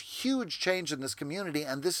 made this huge change in this community.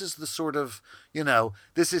 And this is the sort of,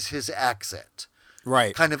 this is his exit.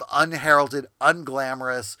 Right. Kind of unheralded,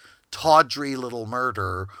 unglamorous, tawdry little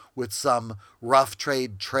murder with some rough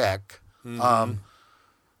trade trick. And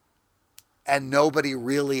nobody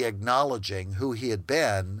really acknowledging who he had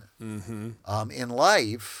been in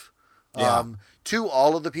life to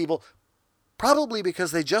all of the people, probably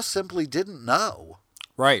because they just simply didn't know.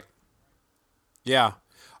 Right. Yeah.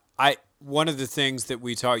 One of the things that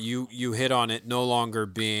we talk, you hit on it no longer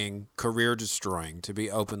being career destroying, to be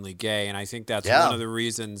openly gay. And I think that's one of the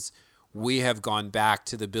reasons we have gone back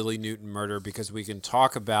to the Billy Newton murder, because we can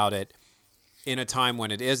talk about it in a time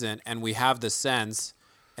when it isn't. And we have the sense,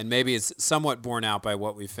 and maybe it's somewhat borne out by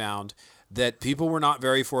what we found, that people were not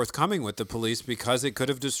very forthcoming with the police because it could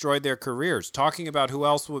have destroyed their careers. Talking about who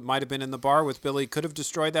else might have been in the bar with Billy could have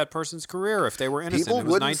destroyed that person's career if they were innocent. People it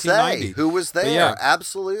was wouldn't 1990. say who was there.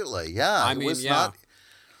 Absolutely. Yeah.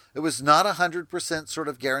 It was not 100% sort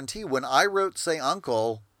of guarantee. When I wrote Say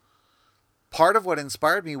Uncle, part of what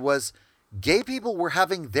inspired me was gay people were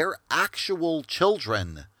having their actual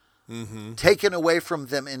children taken away from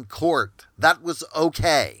them in court. That was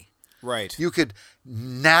okay. Right. You could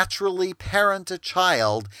naturally parent a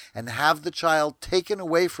child and have the child taken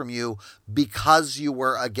away from you because you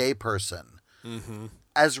were a gay person.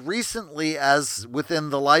 As recently as within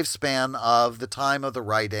the lifespan of the time of the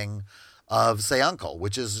writing of Say Uncle,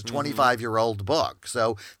 which is a 25-year-old book.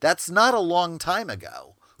 So that's not a long time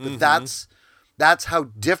ago. But that's how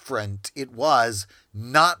different it was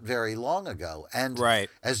not very long ago. And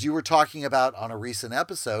as you were talking about on a recent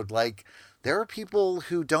episode, like, there are people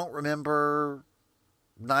who don't remember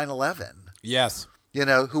 9/11. Yes.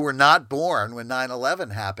 Who were not born when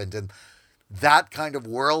 9/11 happened. And that kind of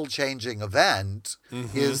world-changing event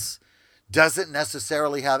doesn't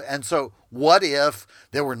necessarily have... And so what if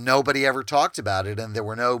there were nobody ever talked about it, and there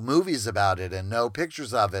were no movies about it, and no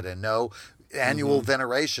pictures of it, and no annual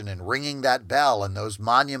veneration and ringing that bell and those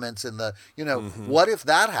monuments in the... what if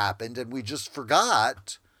that happened and we just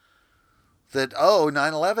forgot that,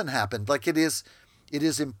 9/11 happened? Like, it is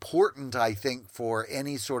important, I think, for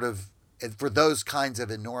any sort of, for those kinds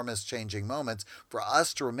of enormous changing moments, for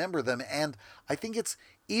us to remember them. And I think it's,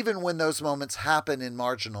 even when those moments happen in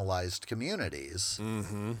marginalized communities,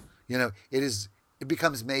 it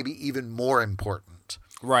becomes maybe even more important.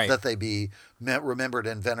 Right. that they be remembered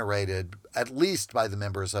and venerated, at least by the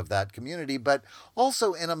members of that community, but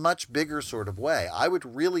also in a much bigger sort of way. I would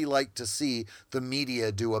really like to see the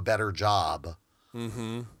media do a better job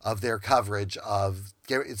of their coverage of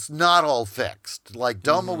it's not all fixed. Like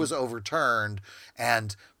DOMA was overturned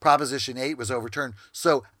and Proposition 8 was overturned.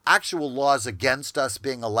 So actual laws against us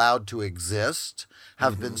being allowed to exist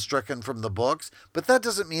have been stricken from the books, but that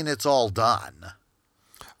doesn't mean it's all done.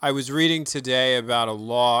 I was reading today about a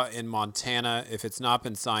law in Montana. If it's not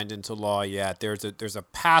been signed into law yet, there's a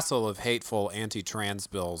passel of hateful anti-trans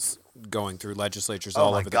bills going through legislatures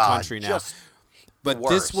all over the country now. But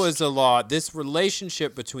this was a law, this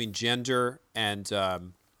relationship between gender and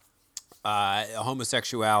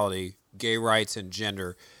homosexuality, gay rights and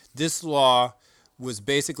gender, this law was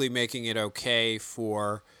basically making it okay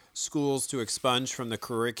for schools to expunge from the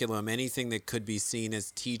curriculum anything that could be seen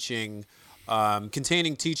as teaching,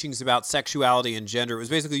 containing teachings about sexuality and gender. It was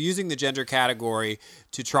basically using the gender category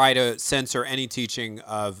to try to censor any teaching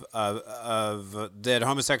of that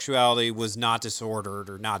homosexuality was not disordered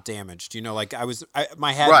or not damaged. You know, like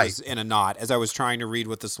my head was in a knot as I was trying to read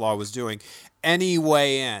what this law was doing. Any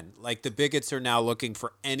way in, like the bigots are now looking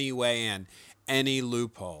for any way in, any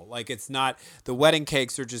loophole. Like it's not, the wedding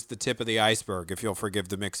cakes are just the tip of the iceberg, if you'll forgive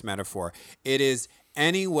the mixed metaphor. It is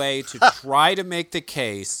any way to try to make the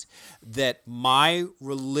case that my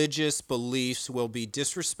religious beliefs will be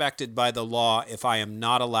disrespected by the law if I am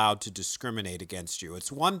not allowed to discriminate against you.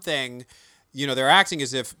 It's one thing, you know, they're acting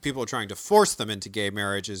as if people are trying to force them into gay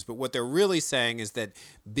marriages, but what they're really saying is that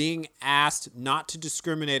being asked not to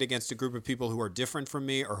discriminate against a group of people who are different from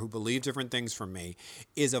me or who believe different things from me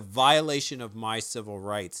is a violation of my civil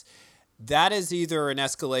rights. That is either an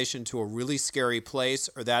escalation to a really scary place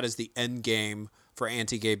or that is the end game for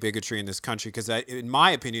anti-gay bigotry in this country, because in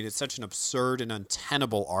my opinion, it's such an absurd and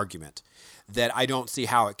untenable argument that I don't see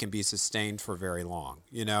how it can be sustained for very long,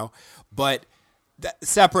 you know? But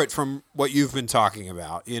separate from what you've been talking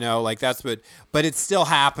about, you know, like that's but it's still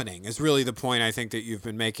happening is really the point I think that you've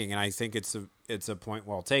been making, and I think it's a point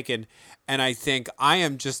well taken. And I think I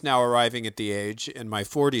am just now arriving at the age in my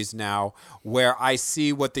 40s now where I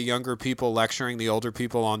see what the younger people lecturing the older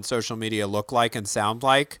people on social media look like and sound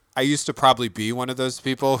like. I used to probably be one of those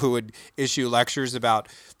people who would issue lectures about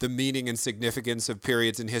the meaning and significance of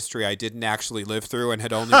periods in history I didn't actually live through and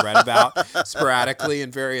had only read about sporadically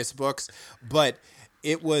in various books. But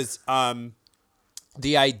it was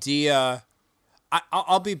the idea.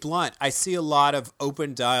 I'll be blunt. I see a lot of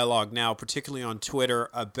open dialogue now, particularly on Twitter,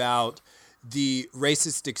 about the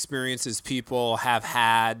racist experiences people have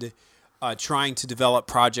had trying to develop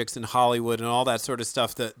projects in Hollywood and all that sort of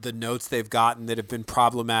stuff, the notes they've gotten that have been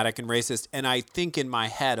problematic and racist. And I think in my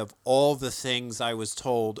head of all the things I was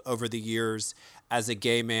told over the years as a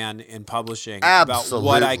gay man in publishing about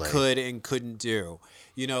what I could and couldn't do.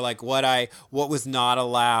 You know, like what was not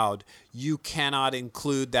allowed. You cannot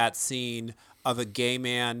include that scene of a gay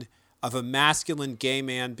man, of a masculine gay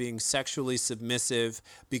man being sexually submissive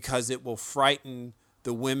because it will frighten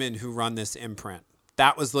the women who run this imprint.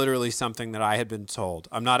 That was literally something that I had been told.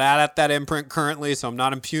 I'm not at that imprint currently, so I'm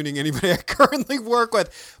not impugning anybody I currently work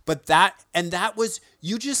with. But that was,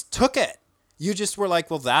 you just took it. You just were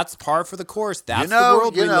like, well, that's par for the course. That's the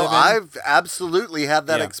world we live in. I've absolutely had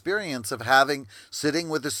that experience of sitting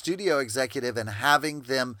with a studio executive and having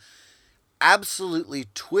them absolutely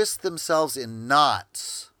twist themselves in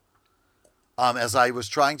knots as I was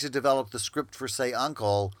trying to develop the script for Say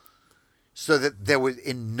Uncle, so that there was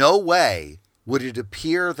in no way would it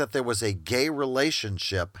appear that there was a gay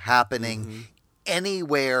relationship happening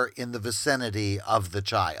anywhere in the vicinity of the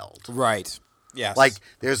child. Right. Yes. Like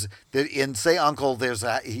in Say Uncle,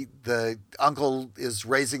 the uncle is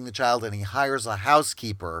raising the child and he hires a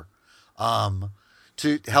housekeeper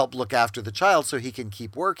to help look after the child so he can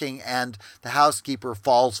keep working, and the housekeeper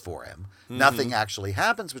falls for him. Nothing actually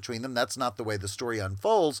happens between them. That's not the way the story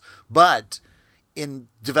unfolds. But in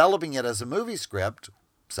developing it as a movie script,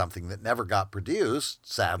 something that never got produced,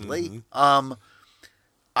 sadly,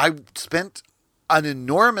 I spent an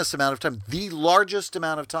enormous amount of time, the largest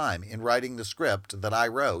amount of time in writing the script that I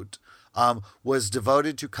wrote, was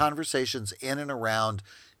devoted to conversations in and around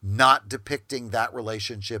not depicting that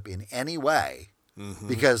relationship in any way.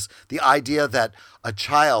 Because the idea that a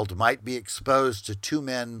child might be exposed to two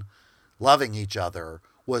men loving each other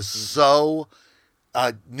was so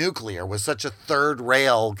nuclear, was such a third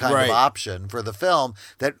rail kind of option for the film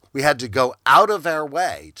that we had to go out of our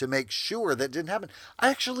way to make sure that didn't happen. I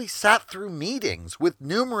actually sat through meetings with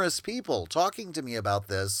numerous people talking to me about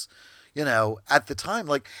this, you know, at the time,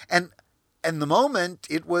 like, and the moment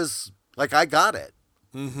it was like, I got it.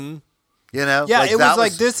 You know, Yeah, it was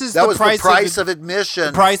like, this is that the was price the price of of admission.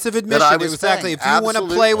 The price of admission, that I was exactly. paying. If you want to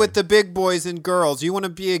play Absolutely. with the big boys and girls, you want to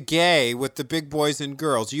be a gay with the big boys and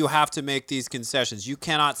girls, you have to make these concessions. You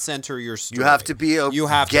cannot center your story. You have to be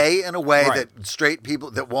gay in a way Right. that straight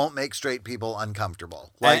people that won't make straight people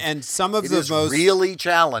uncomfortable. And some of it the is most really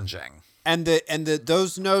challenging. and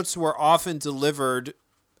those notes were often delivered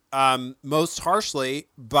most harshly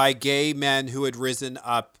by gay men who had risen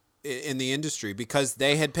up in the industry because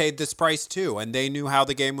they had paid this price too, and they knew how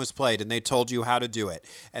the game was played, and they told you how to do it,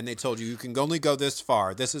 and they told you you can only go this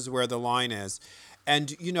far. This is where the line is.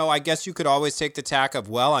 And I guess you could always take the tack of,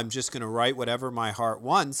 well, I'm just going to write whatever my heart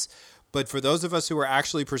wants. But for those of us who were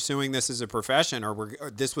actually pursuing this as a profession, or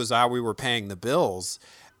this was how we were paying the bills,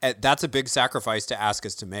 that's a big sacrifice to ask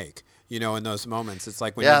us to make. In those moments, it's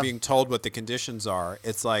like when you're being told what the conditions are,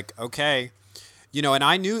 it's like, okay. And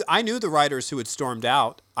I knew the writers who had stormed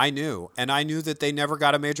out. I knew that they never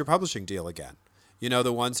got a major publishing deal again.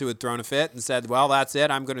 The ones who had thrown a fit and said, well, that's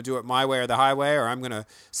it. I'm going to do it my way or the highway, or I'm going to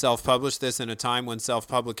self-publish this in a time when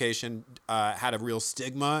self-publication had a real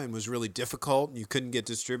stigma and was really difficult and you couldn't get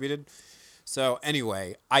distributed. So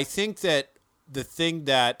anyway, I think that the thing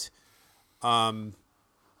that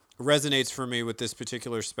resonates for me with this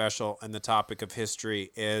particular special and the topic of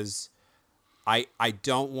history is I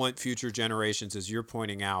don't want future generations, as you're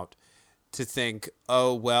pointing out, to think,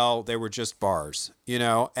 oh, well, they were just bars,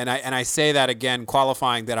 and I say that again,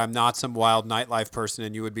 qualifying that I'm not some wild nightlife person,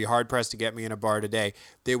 and you would be hard pressed to get me in a bar today.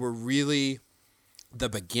 They were really the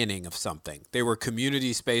beginning of something. They were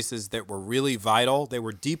community spaces that were really vital. They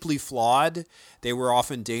were deeply flawed. They were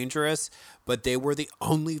often dangerous, but they were the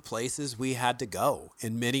only places we had to go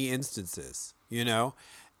in many instances,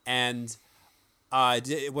 and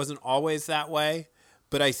it wasn't always that way.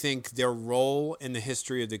 But I think their role in the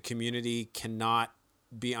history of the community cannot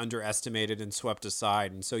be underestimated and swept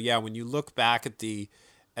aside. And so, when you look back at the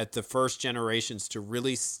first generations to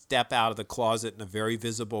really step out of the closet in a very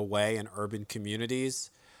visible way in urban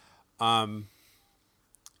communities,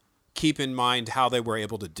 keep in mind how they were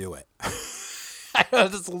able to do it. I know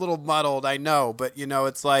it's a little muddled, I know, but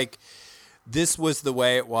it's like this was the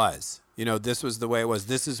way it was. This was the way it was.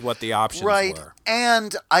 This is what the options were.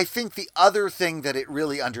 And I think the other thing that it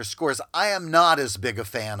really underscores, I am not as big a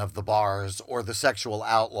fan of the bars or the sexual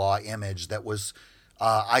outlaw image that was,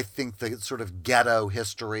 I think, the sort of ghetto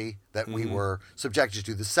history that we were subjected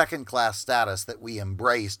to, the second-class status that we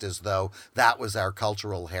embraced as though that was our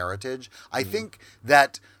cultural heritage. I think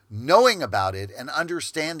that knowing about it and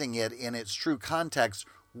understanding it in its true context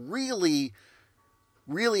really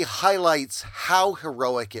highlights how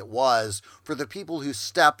heroic it was for the people who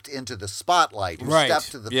stepped into the spotlight, who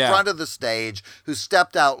stepped to the front of the stage, who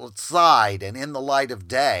stepped outside and in the light of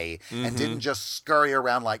day and didn't just scurry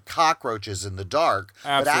around like cockroaches in the dark,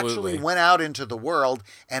 but actually went out into the world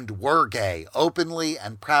and were gay openly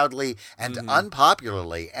and proudly and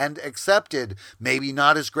unpopularly and accepted maybe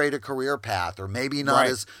not as great a career path or maybe not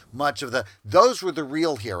as much of those were the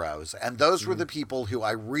real heroes, and those were the people who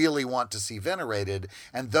I really want to see venerated.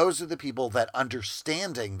 And those are the people that,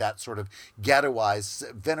 understanding that sort of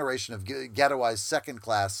ghettoized veneration of ghettoized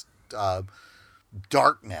second-class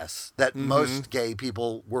darkness that most gay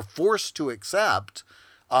people were forced to accept,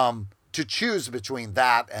 to choose between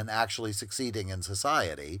that and actually succeeding in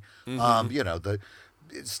society,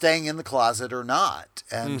 staying in the closet or not.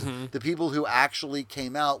 And the people who actually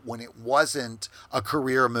came out when it wasn't a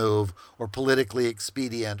career move or politically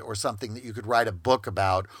expedient or something that you could write a book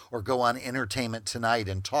about or go on Entertainment Tonight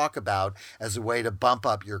and talk about as a way to bump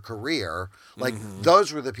up your career, like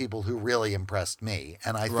those were the people who really impressed me.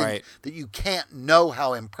 And I think that you can't know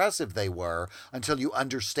how impressive they were until you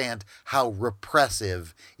understand how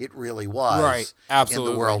repressive it really was in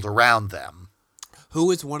the world around them.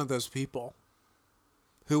 Who is one of those people?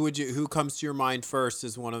 Who comes to your mind first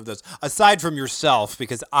as one of those, aside from yourself,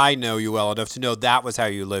 because I know you well enough to know that was how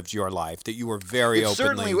you lived your life, that you were very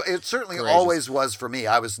openly. It certainly always was for me.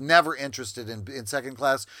 I was never interested in second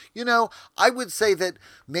class. I would say that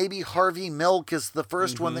maybe Harvey Milk is the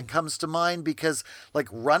first one that comes to mind, because like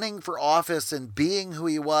running for office and being who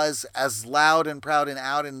he was, as loud and proud and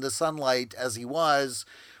out in the sunlight as he was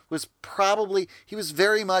probably, he was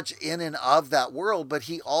very much in and of that world, but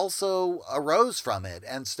he also arose from it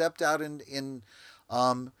and stepped out into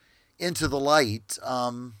the light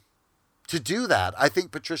to do that. I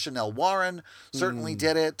think Patricia Nell Warren certainly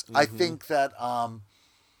did it. I think that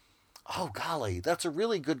Oh, golly, that's a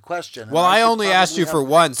really good question. And Well, I should only asked you probably for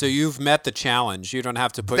one, so you've met the challenge. You don't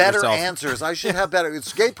have to put better yourself... answers. I should have better.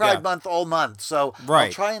 It's Gay Pride Yeah. Month all month, so Right.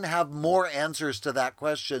 I'll try and have more answers to that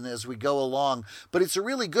question as we go along. But it's a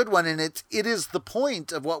really good one, and it is the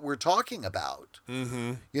point of what we're talking about.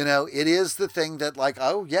 Mm-hmm. You know, it is the thing that, like,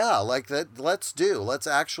 oh yeah, like that. Let's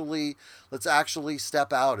actually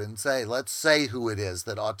step out and let's say who it is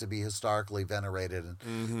that ought to be historically venerated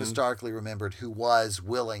and historically remembered, who was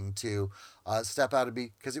willing to step out and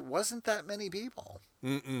be, because it wasn't that many people.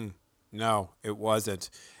 No, it wasn't.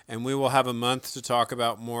 And we will have a month to talk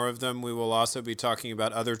about more of them. We will also be talking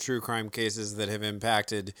about other true crime cases that have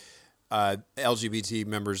impacted LGBT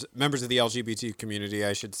members of the LGBT community,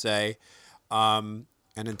 I should say. And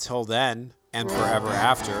until then, and forever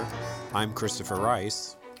after, I'm Christopher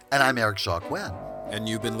Rice. And I'm Eric Shaw Quinn. And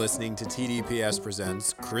you've been listening to TDPS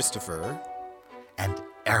Presents Christopher and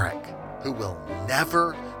Eric, who will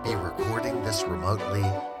never be recording this remotely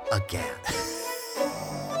again.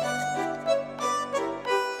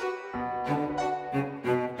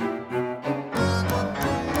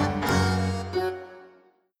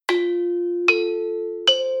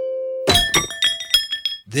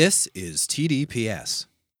 This is TDPS.